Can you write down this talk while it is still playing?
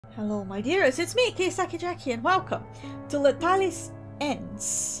Hello, my dears, it's me, Keisaki Jackie, and welcome to Letalis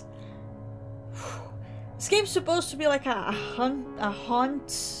Ens. This game's supposed to be like a hunt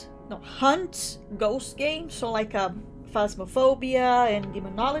ghost game, so like a Phasmophobia and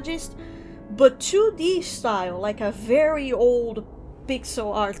Demonologist, but 2D style, like a very old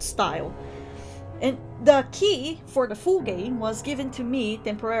pixel art style. And the key for the full game was given to me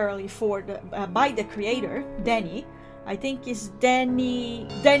temporarily by the creator, Danny. I think it's Danny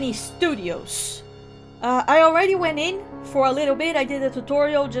Studios. I already went in for a little bit. I did a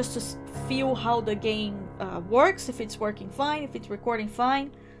tutorial just to feel how the game works, if it's working fine, if it's recording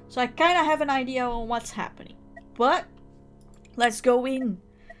fine. So I kind of have an idea on what's happening. But let's go in.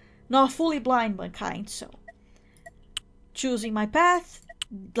 Not fully blind, but kind, so. Choosing my path.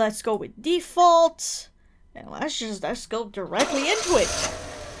 Let's go with default. And let's go directly into it.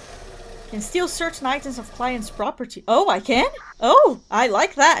 Can steal certain items of client's property. Oh, I can? Oh, I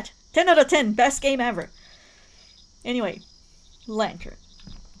like that. 10 out of 10. Best game ever. Anyway, lantern.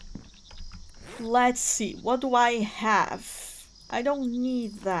 Let's see. What do I have? I don't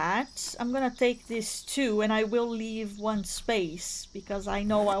need that. I'm gonna take this too, and I will leave one space because I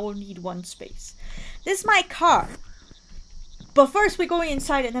know I will need one space. This is my car. But first we go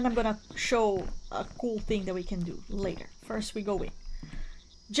inside, and then I'm gonna show a cool thing that we can do later. First we go in.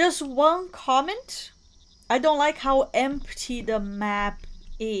 Just one comment. I don't like how empty the map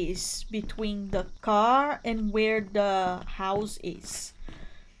is between the car and where the house is.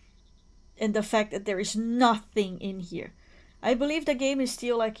 And the fact that there is nothing in here. I believe the game is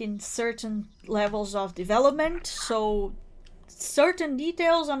still like in certain levels of development. So certain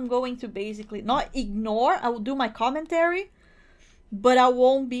details I'm going to basically not ignore. I will do my commentary. But I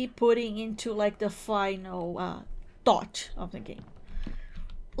won't be putting into like the final thought of the game.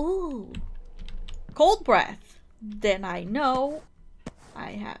 Ooh, cold breath. Then I know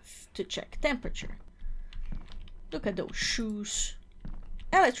I have to check temperature. Look at those shoes.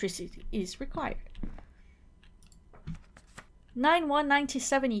 Electricity is required.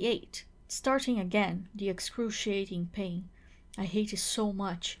 919078. Starting again. The excruciating pain. I hate it so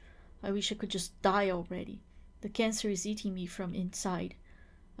much. I wish I could just die already. The cancer is eating me from inside.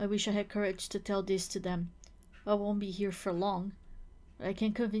 I wish I had courage to tell this to them. I won't be here for long. I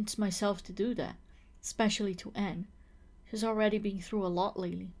can't convince myself to do that, especially to Anne. She's already been through a lot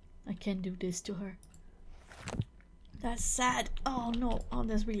lately. I can't do this to her. That's sad. Oh no, oh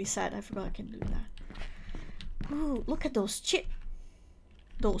that's really sad. I forgot I can do that. Ooh, look at those chairs.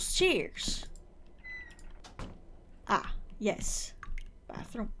 Ah, yes.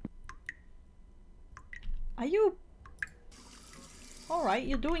 Bathroom. Are you... Alright,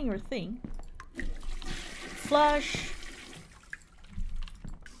 you're doing your thing. Flush.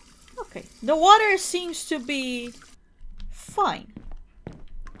 Okay, the water seems to be fine.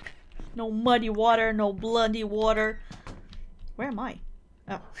 No muddy water, no bloody water. Where am I?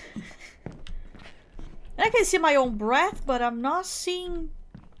 Oh. And I can see my own breath, but I'm not seeing...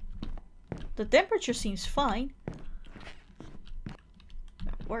 The temperature seems fine.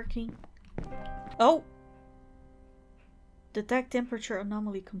 Not working. Oh! Detect temperature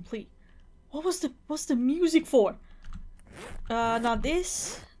anomaly complete. What's the music for? Not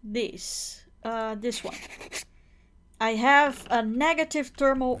this. This one. I have a negative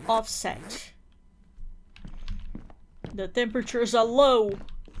thermal offset. The temperatures are low.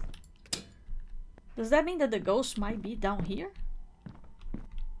 Does that mean that the ghost might be down here?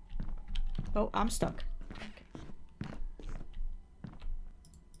 Oh, I'm stuck. Okay.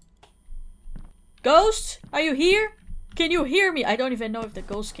 Ghost, are you here? Can you hear me? I don't even know if the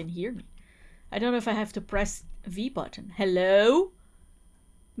ghost can hear me. I don't know if I have to press V button. Hello?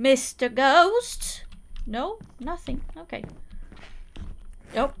 Mr. Ghost? No? Nothing. Okay.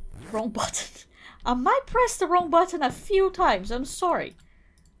 Oh, wrong button. I might press the wrong button a few times. I'm sorry.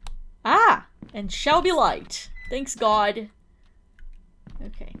 Ah! And shall be light. Thanks God.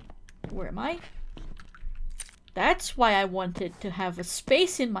 Okay. Where am I? That's why I wanted to have a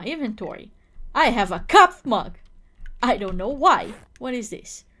space in my inventory. I have a cup mug. I don't know why. What is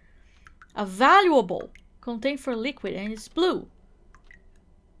this? A valuable. Contained for liquid and it's blue.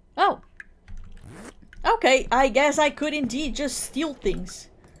 Oh. Okay, I guess I could indeed just steal things.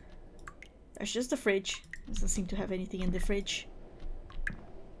 That's just the fridge. Doesn't seem to have anything in the fridge.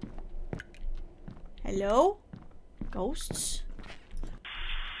 Hello? Ghosts?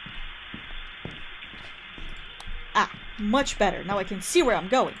 Ah, much better. Now I can see where I'm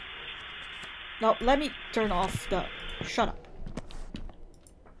going. Now, let me turn off the... Shut up.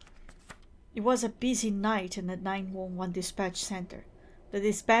 It was a busy night in the 911 dispatch center. The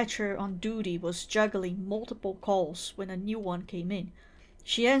dispatcher on duty was juggling multiple calls when a new one came in.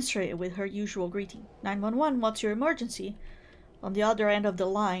 She answered it with her usual greeting. 911, what's your emergency? On the other end of the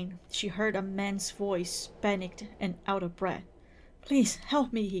line, she heard a man's voice, panicked and out of breath. Please,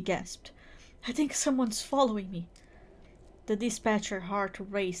 help me, he gasped. I think someone's following me. The dispatcher's heart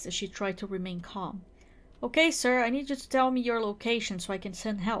raced as she tried to remain calm. Okay, sir, I need you to tell me your location so I can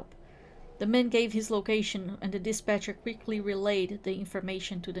send help. The man gave his location and the dispatcher quickly relayed the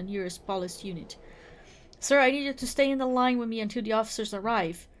information to the nearest police unit. Sir, I need you to stay in the line with me until the officers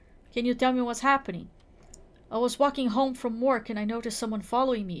arrive. Can you tell me what's happening? I was walking home from work and I noticed someone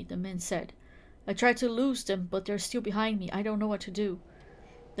following me, the man said. I tried to lose them, but they're still behind me. I don't know what to do.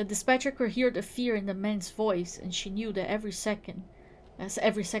 The dispatcher could hear the fear in the man's voice, and she knew that every second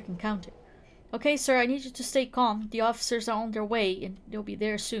counted. Okay, sir, I need you to stay calm. The officers are on their way, and they'll be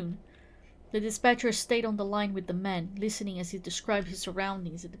there soon. The dispatcher stayed on the line with the man, listening as he described his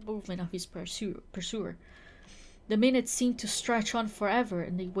surroundings and the movement of his pursuer. The minutes seemed to stretch on forever,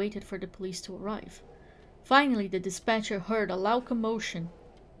 and they waited for the police to arrive. Finally, the dispatcher heard a loud commotion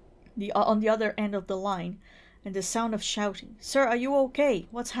on the other end of the line, and the sound of shouting. Sir, are you okay?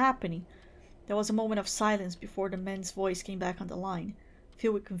 What's happening? There was a moment of silence before the man's voice came back on the line,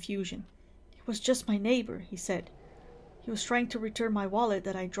 filled with confusion. It was just my neighbor, he said. He was trying to return my wallet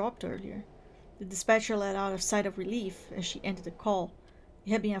that I dropped earlier. The dispatcher let out a sigh of relief as she ended the call.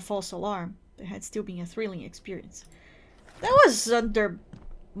 It had been a false alarm, but it had still been a thrilling experience. That was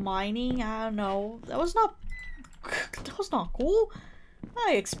undermining, I don't know. That was not cool.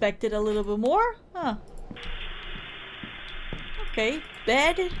 I expected a little bit more. Huh. Okay,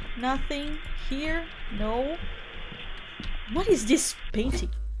 bed, nothing here, no. What is this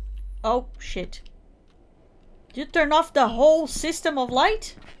painting? Oh, shit. Did you turn off the whole system of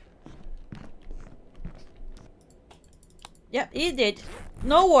light? Yep, it did.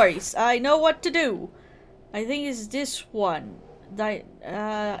 No worries, I know what to do. I think it's this one.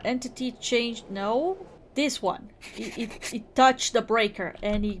 Entity changed, no. This one. It touched the breaker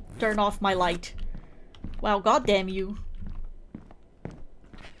and it turned off my light. Well, goddamn you.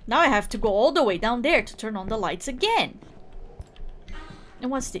 Now I have to go all the way down there to turn on the lights again.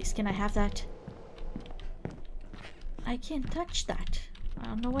 And what's this? Can I have that? I can't touch that. I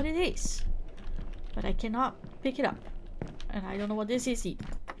don't know what it is. But I cannot pick it up. And I don't know what this is either.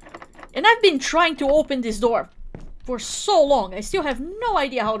 And I've been trying to open this door for so long. I still have no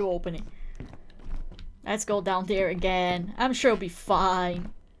idea how to open it. Let's go down there again. I'm sure it'll be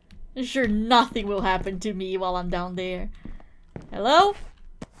fine. I'm sure nothing will happen to me while I'm down there. Hello?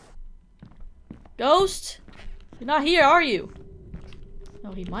 Ghost? You're not here, are you?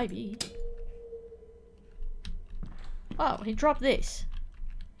 No, he might be. Oh, he dropped this.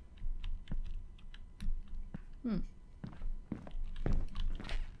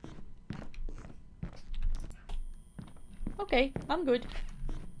 Okay, I'm good.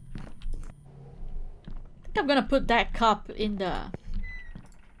 I think I'm gonna put that cup in the...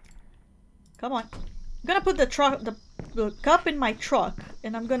 Come on. I'm gonna put the cup in my truck,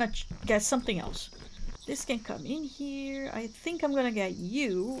 and I'm gonna get something else. This can come in here. I think I'm gonna get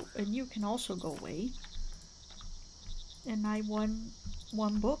you, and you can also go away. And I want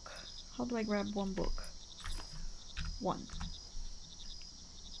one book. How do I grab one book? One.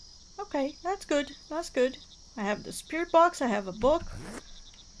 Okay, that's good. That's good. I have the spirit box. I have a book.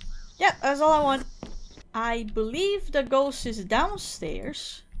 Yeah, that's all I want. I believe the ghost is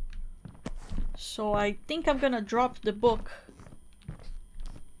downstairs. So I think I'm gonna drop the book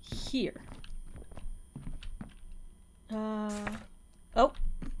here. Oh.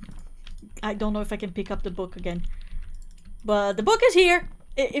 I don't know if I can pick up the book again. But the book is here.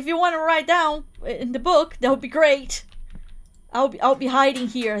 If you want to write down in the book, that would be great. I'll be hiding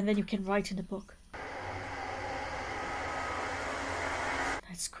here and then you can write in the book.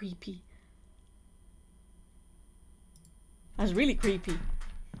 That's creepy. That's really creepy.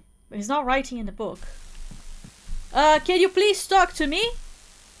 But he's not writing in the book. Can you please talk to me?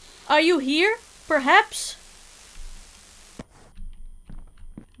 Are you here, perhaps?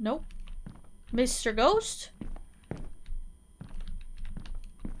 Nope. Mr. Ghost?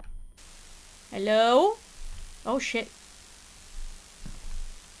 Hello? Oh shit.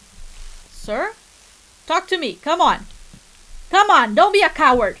 Sir? Talk to me, come on. Come on, don't be a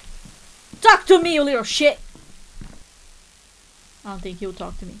coward. Talk to me, you little shit. I don't think he'll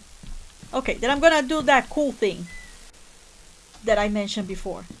talk to me. Okay, then I'm gonna do that cool thing that I mentioned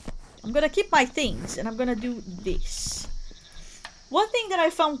before. I'm gonna keep my things and I'm gonna do this. One thing that I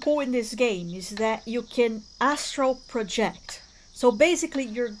found cool in this game is that you can astral project. So basically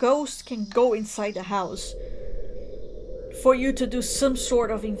your ghost can go inside the house for you to do some sort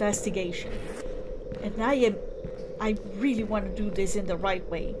of investigation. And I really want to do this in the right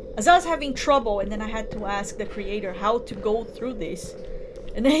way. As I was having trouble, and then I had to ask the creator how to go through this.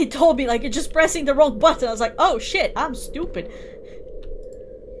 And then he told me, like, you're just pressing the wrong button. I was like, oh shit, I'm stupid.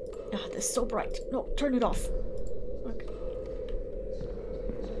 Ah, that's so bright. No, turn it off. Okay.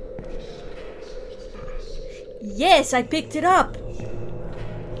 Yes, I picked it up.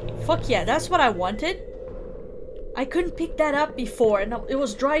 Fuck yeah, that's what I wanted. I couldn't pick that up before, and it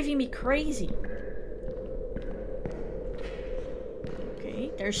was driving me crazy.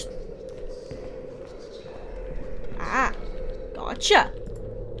 Okay, there's... Ah, gotcha.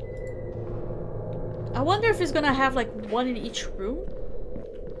 I wonder if it's gonna have like one in each room.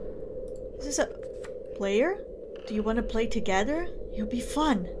 Is this a player? Do you want to play together? It'll be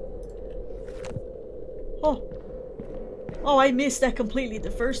fun. Oh. Oh, I missed that completely the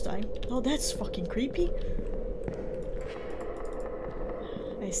first time. Oh, that's fucking creepy.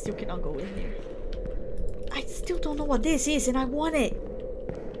 I still cannot go in there. I still don't know what this is and I want it.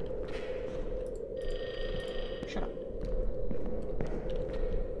 Shut up.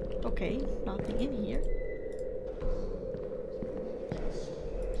 Okay, nothing in here.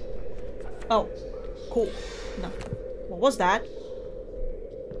 Oh, cool. No. What was that?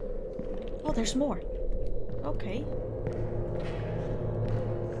 Oh, there's more. Okay.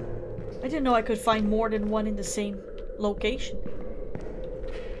 I didn't know I could find more than one in the same location.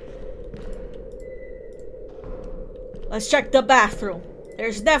 Let's check the bathroom.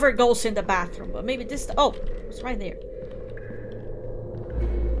 There's never ghosts in the bathroom, but maybe this... Oh, it's right there.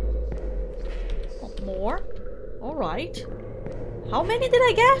 Oh, more? Alright. How many did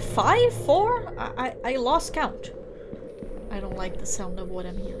I get? 5? 4? I lost count. I don't like the sound of what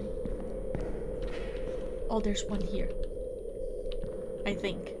I'm hearing. Oh, there's one here. I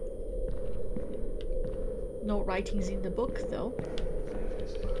think. No writings in the book, though.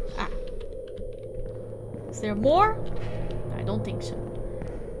 Ah. Is there more? I don't think so.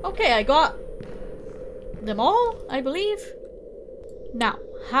 Okay, I got them all, I believe. Now,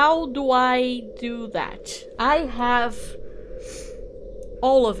 how do I do that? I have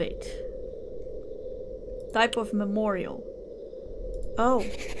all of it. Type of memorial. Oh,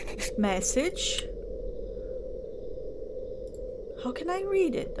 message. How can I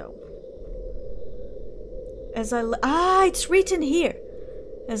read it though? As I it's written here.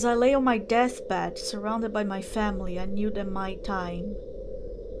 As I lay on my deathbed, surrounded by my family, I knew that my time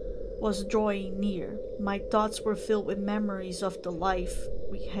was drawing near. My thoughts were filled with memories of the life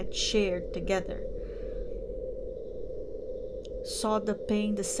we had shared together. Saw the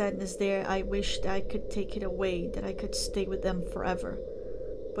pain, the sadness there. I wished I could take it away, that I could stay with them forever.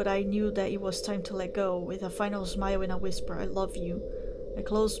 But I knew that it was time to let go. With a final smile and a whisper, I love you. I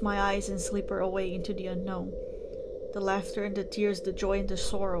closed my eyes and slip away into the unknown. The laughter and the tears, the joy and the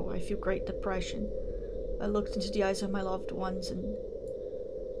sorrow. I feel great depression. I looked into the eyes of my loved ones and...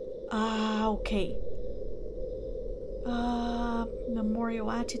 okay. Memorial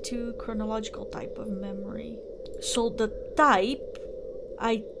attitude, chronological type of memory. So the type,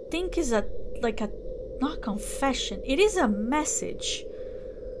 I think is not confession. It is a message.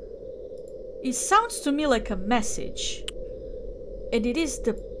 It sounds to me like a message. And it is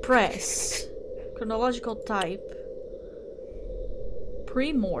the press. Chronological type.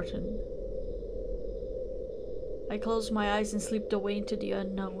 Pre-mortem. I closed my eyes and slipped away into the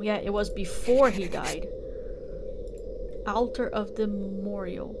unknown. Yeah, it was before he died. Altar of the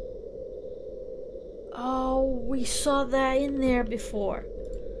memorial. Oh, we saw that in there before.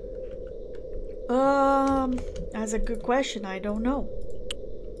 That's a good question. I don't know.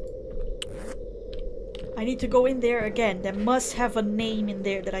 I need to go in there again. There must have a name in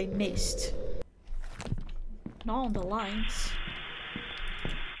there that I missed. Not on the lines.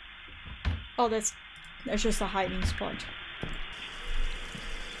 Oh, that's just a hiding spot.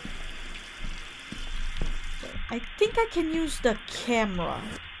 I think I can use the camera.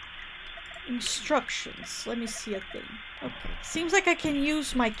 Instructions. Let me see a thing. Okay. Seems like I can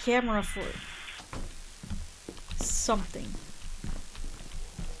use my camera for something.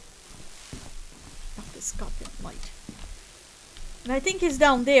 Oh, this goddamn light. And I think he's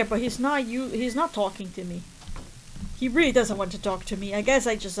down there, but he's not talking to me. He really doesn't want to talk to me. I guess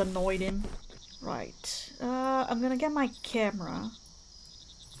I just annoyed him. Right. I'm gonna get my camera.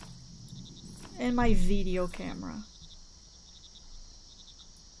 And my video camera.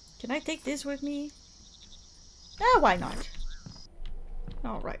 Can I take this with me? Why not?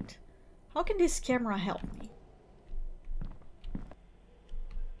 Alright. How can this camera help me?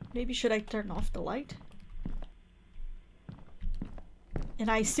 Maybe should I turn off the light? And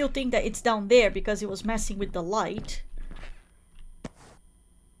I still think that it's down there because it was messing with the light.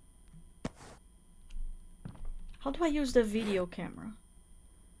 How How do I use the video camera?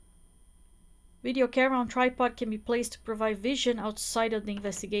 Video camera on tripod can be placed to provide vision outside of the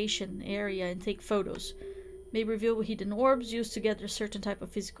investigation area and take photos. May reveal hidden orbs used to gather a certain type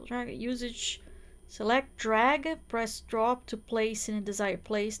of physical target. Usage. Select drag, press drop to place in a desired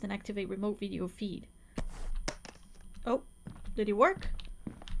place, then activate remote video feed. Oh, did it work?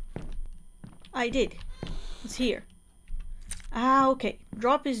 I did. It's here. Ah, okay.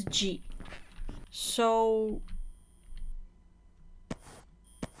 Drop is G. So...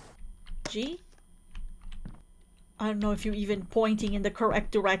 G? I don't know if you're even pointing in the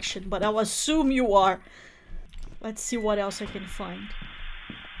correct direction, but I'll assume you are. Let's see what else I can find.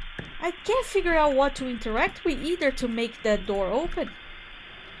 I can't figure out what to interact with either to make that door open.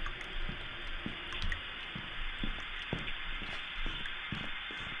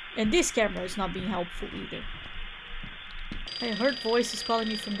 And this camera is not being helpful either. I heard voices calling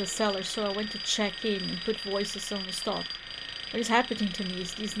me from the cellar, so I went to check in and put voices on the stop. What is happening to me?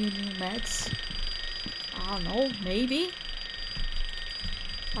 Is these new meds? I don't know, maybe?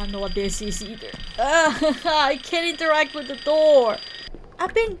 I don't know what this is either. I can't interact with the door.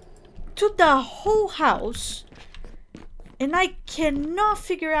 I've been to the whole house and I cannot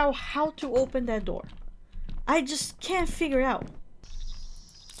figure out how to open that door. I just can't figure out.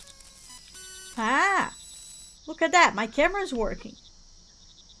 Ah! Look at that, my camera's working.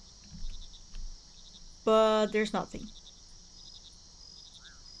 But there's nothing.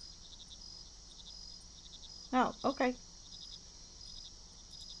 Oh, okay.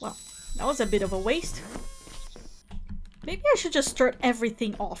 Well, that was a bit of a waste. Maybe I should just turn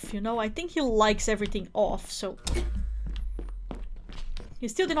everything off, you know? I think he likes everything off, so... He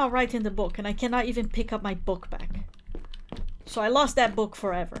still did not write in the book, and I cannot even pick up my book back. So I lost that book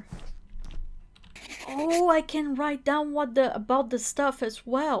forever. Oh, I can write down what about the stuff as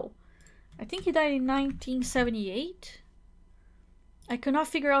well. I think he died in 1978. I could not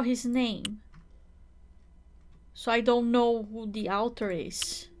figure out his name. So I don't know who the author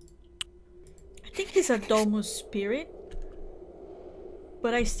is. I think he's a Domus spirit.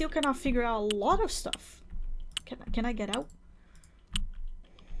 But I still cannot figure out a lot of stuff. Can I get out?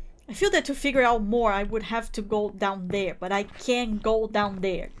 I feel that to figure out more I would have to go down there. But I can't go down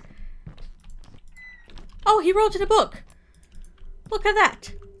there. Oh, he wrote in a book. Look at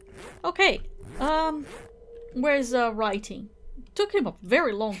that. Okay. Where's writing? It took him a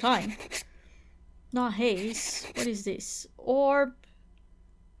very long time. Not haze. What is this? Orb.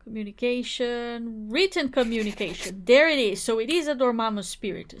 Communication. Written communication. There it is. So it is a Dormammu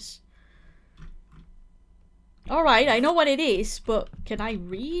Spiritus. Alright, I know what it is, but can I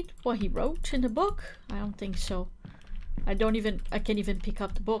read what he wrote in the book? I don't think so. I can't even pick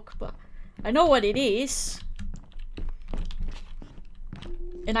up the book, but I know what it is.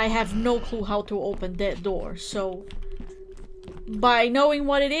 And I have no clue how to open that door, so... By knowing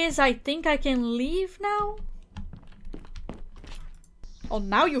what it is, I think I can leave now? Oh,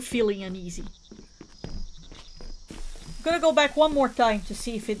 now you're feeling uneasy. I'm gonna go back one more time to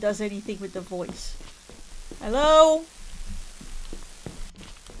see if it does anything with the voice. Hello?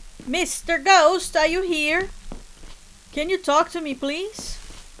 Mr. Ghost, are you here? Can you talk to me, please?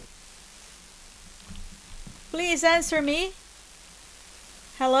 Please answer me.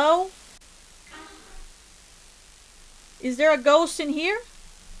 Hello? Is there a ghost in here?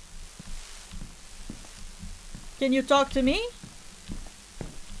 Can you talk to me?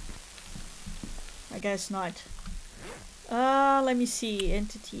 I guess not. Let me see.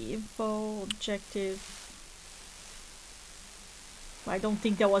 Entity, info, objective. I don't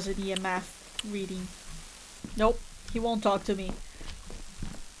think there was an EMF reading. Nope, he won't talk to me.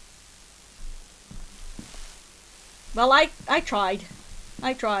 Well, I tried.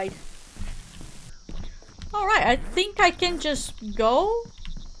 I tried. Alright, I think I can just go.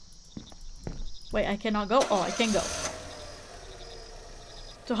 Wait, I cannot go? Oh, I can go.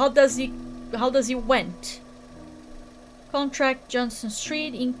 So how does he went? Contract Johnson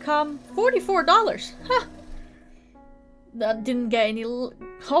Street, income $44. Huh. That didn't get any.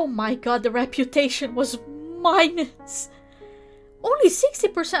 Oh my god, the reputation was minus. Only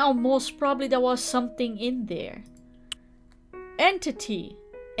 60% almost. Probably there was something in there. Entity.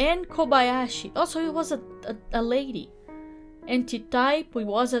 And Kobayashi. Also, it was a lady. Anti-type. It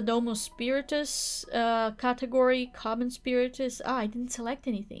was a Domus Spiritus. Category. Common Spiritus. Ah, I didn't select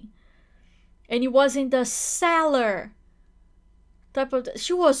anything. And it was in the cellar. Type of.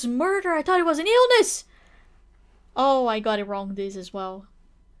 She was murder. I thought it was an illness. Oh, I got it wrong this as well.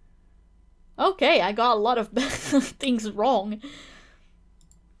 Okay, I got a lot of things wrong.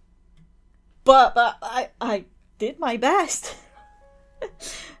 But I did my best.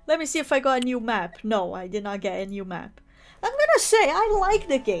 Let me see if I got a new map. No, I did not get a new map. I'm gonna say I like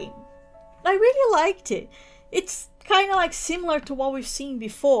the game. I really liked it. It's kind of like similar to what we've seen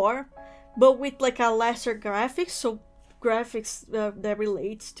before, but with like a lesser graphics. So graphics that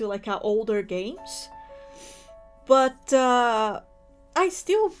relates to like older games. But I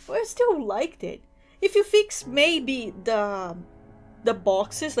still liked it. If you fix maybe the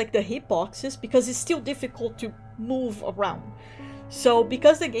boxes, like the hitboxes, because it's still difficult to move around. So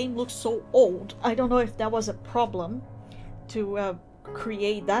because the game looks so old, I don't know if that was a problem to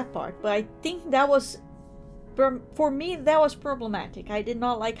create that part, but I think that was, for me, that was problematic. I did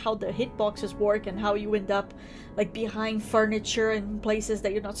not like how the hitboxes work and how you end up like behind furniture and places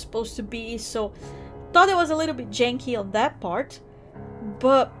that you're not supposed to be. So thought it was a little bit janky on that part,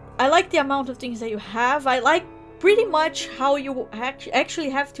 but I like the amount of things that you have. I like pretty much how you actually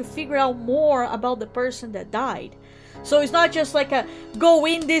have to figure out more about the person that died. So it's not just like a go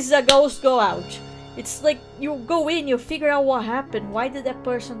in, this is a ghost, go out. It's like you go in, you figure out what happened, why did that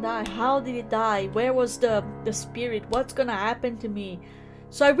person die, how did it die, where was the spirit, what's gonna happen to me.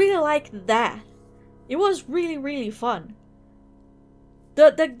 So I really liked that. It was really, really fun.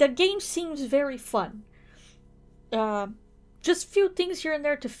 The game seems very fun. Just few things here and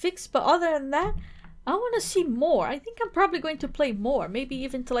there to fix, but other than that, I want to see more. I think I'm probably going to play more, maybe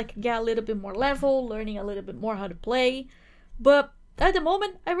even to like get a little bit more level, learning a little bit more how to play. But at the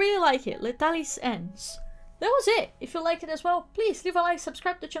moment, I really like it. Letalis Ends. That was it. If you like it as well, please leave a like,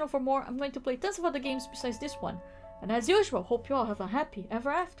 subscribe to the channel for more. I'm going to play tons of other games besides this one. And as usual, hope you all have a happy ever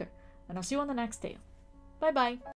after. And I'll see you on the next tale. Bye bye.